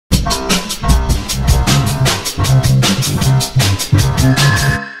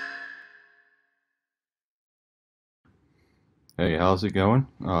Hey, how's it going?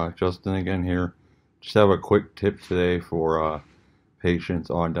 Justin again here. Just have a quick tip today for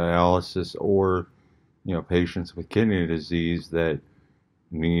patients on dialysis or patients with kidney disease that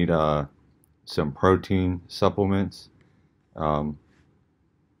need some protein supplements. Um,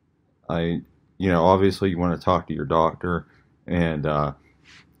 I obviously you want to talk to your doctor and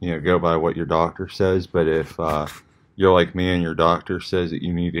go by what your doctor says. But if you're like me and your doctor says that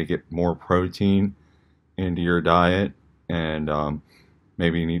you need to get more protein into your diet and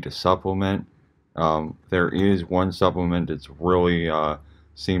maybe you need to supplement. There is one supplement that's really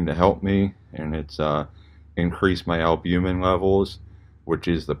seemed to help me, and it's increased my albumin levels, which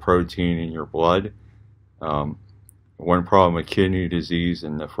is the protein in your blood. Um, One problem with kidney disease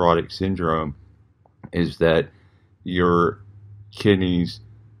and nephrotic syndrome is that your kidneys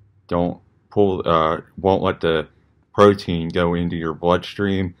don't won't let the protein go into your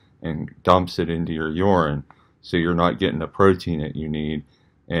bloodstream and dumps it into your urine, so you're not getting the protein that you need.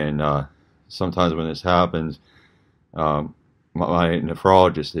 And sometimes when this happens, my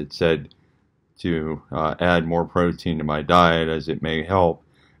nephrologist had said to add more protein to my diet as it may help,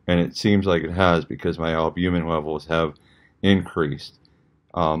 and it seems like it has because my albumin levels have increased.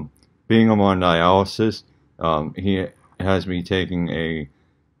 Um, Being I'm on dialysis, he has me taking a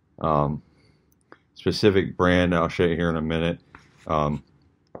um, specific brand. I'll show you here in a minute. Um,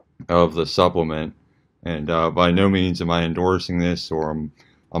 of the supplement. And by no means am I endorsing this, or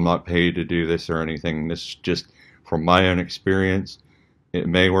I'm not paid to do this or anything. This is just from my own experience. It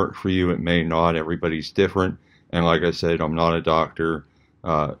may work for you, it may not. Everybody's different. And like I said, I'm not a doctor.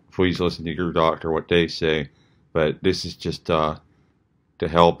 Please listen to your doctor, what they say. But this is just to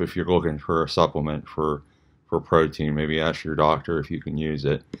help if you're looking for a supplement for protein. Maybe ask your doctor if you can use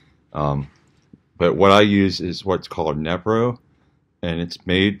it. Um, but what I use is what's called Nepro, and it's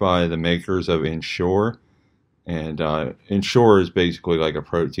made by the makers of Ensure. And Ensure is basically like a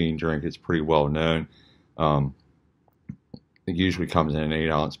protein drink. It's pretty well known. Um, it usually comes in an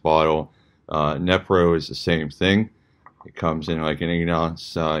 8-ounce bottle. Nepro is the same thing. It comes in like an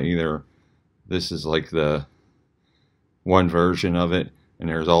 8-ounce. Either this is like the one version of it, and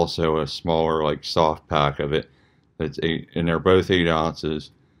there's also a smaller like soft pack of it. That's 8, and they're both 8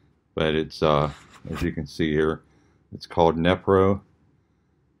 ounces. But it's as you can see here, it's called Nepro,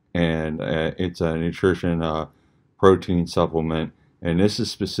 and it's a nutrition protein supplement, and this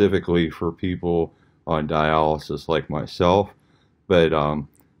is specifically for people on dialysis like myself. But I'm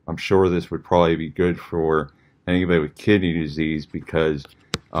sure this would probably be good for anybody with kidney disease, because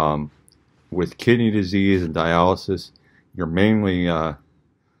um, with kidney disease and dialysis, you're mainly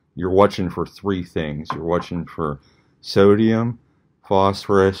you're watching for three things. You're watching for sodium,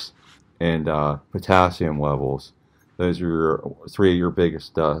 phosphorus, and potassium levels. Those are three of your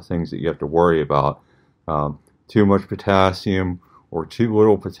biggest things that you have to worry about. Too much potassium or too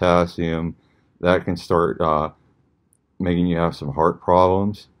little potassium, that can start making you have some heart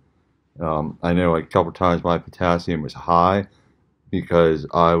problems. I know like a couple times my potassium was high because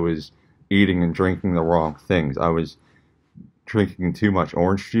I was eating and drinking the wrong things. I was drinking too much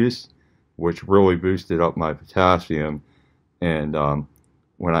orange juice, which really boosted up my potassium. And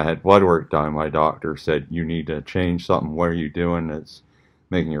when I had blood work done, my doctor said, you need to change something. What are you doing that's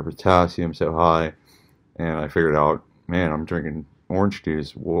making your potassium so high? And I figured out, man, I'm drinking orange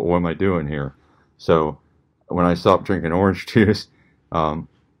juice. What am I doing here? So when I stopped drinking orange juice, um,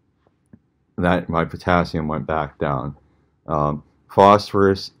 that my potassium went back down.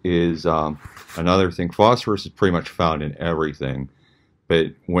 Phosphorus is another thing. Phosphorus is pretty much found in everything.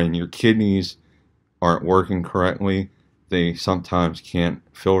 But when your kidneys aren't working correctly, they sometimes can't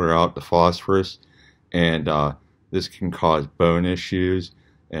filter out the phosphorus, and this can cause bone issues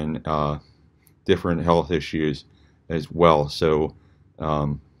and different health issues as well. So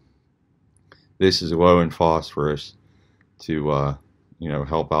this is low in phosphorus to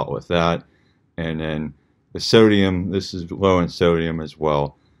help out with that. And then the sodium, this is low in sodium as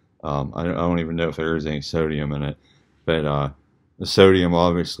well. I don't even know if there is any sodium in it, but the sodium,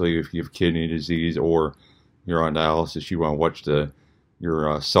 obviously, if you have kidney disease or you're on dialysis, you want to watch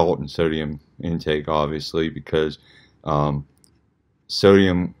your salt and sodium intake, obviously, because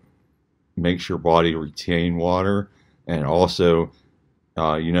sodium makes your body retain water, and also,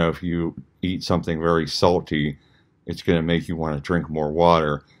 if you eat something very salty, it's going to make you want to drink more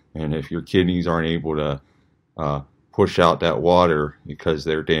water. And if your kidneys aren't able to push out that water because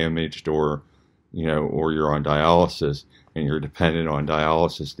they're damaged, or you're on dialysis and you're dependent on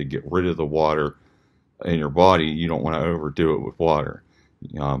dialysis to get rid of the water in your body, you don't want to overdo it with water.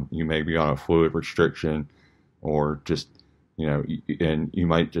 You may be on a fluid restriction, or just, and you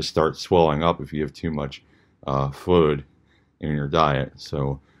might just start swelling up if you have too much fluid. in your diet.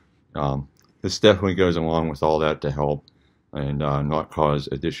 So this definitely goes along with all that to help and not cause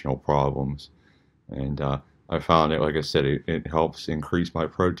additional problems. And I found it, like I said, it helps increase my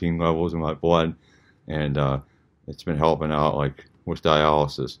protein levels in my blood, and it's been helping out like with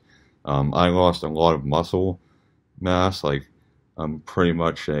dialysis. I lost a lot of muscle mass. Like I'm pretty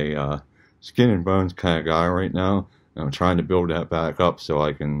much a skin and bones kind of guy right now. And I'm trying to build that back up so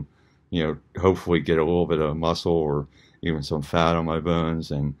I can, hopefully get a little bit of muscle or even some fat on my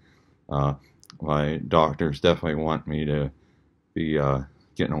bones. And my doctors definitely want me to be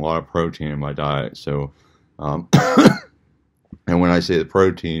getting a lot of protein in my diet. So, and when I say the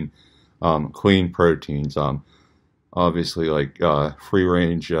protein, clean proteins, obviously like free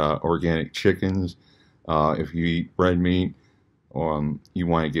range organic chickens. If you eat red meat, you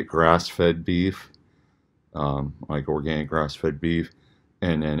want to get grass-fed beef, like organic grass-fed beef,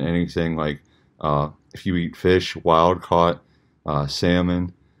 and then anything like if you eat fish, wild-caught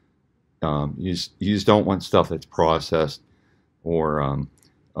salmon. You just don't want stuff that's processed, or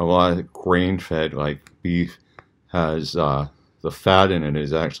a lot of grain-fed like beef has the fat in it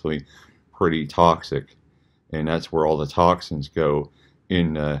is actually pretty toxic, and that's where all the toxins go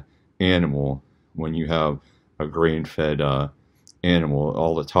in the animal. When you have a grain-fed animal,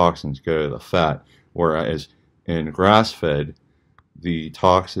 all the toxins go to the fat, whereas in grass-fed,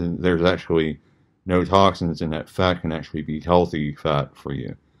 there's actually no toxins, and that fat can actually be healthy fat for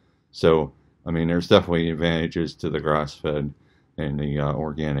you. So, I mean, there's definitely advantages to the grass-fed and the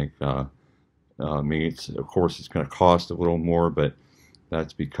organic meats. Of course, it's going to cost a little more, but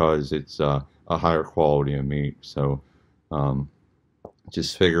that's because it's a higher quality of meat. So,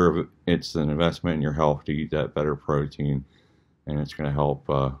 just figure it's an investment in your health to eat that better protein, and it's going to help,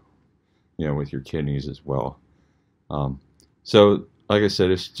 with your kidneys as well. So, like I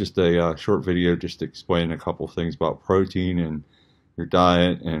said, it's just a short video just to explain a couple things about protein and your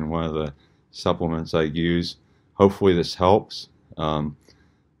diet and one of the supplements I use. Hopefully this helps. And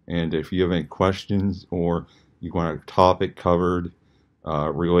if you have any questions or you want a topic covered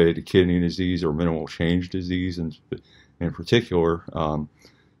related to kidney disease or minimal change disease in particular,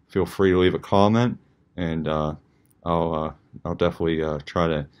 feel free to leave a comment, and I'll definitely try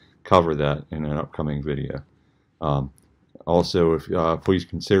to cover that in an upcoming video. Also, please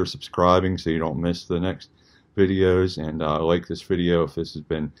consider subscribing so you don't miss the next videos, and like this video if this has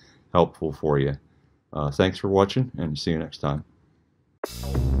been helpful for you. Thanks for watching, and see you next time.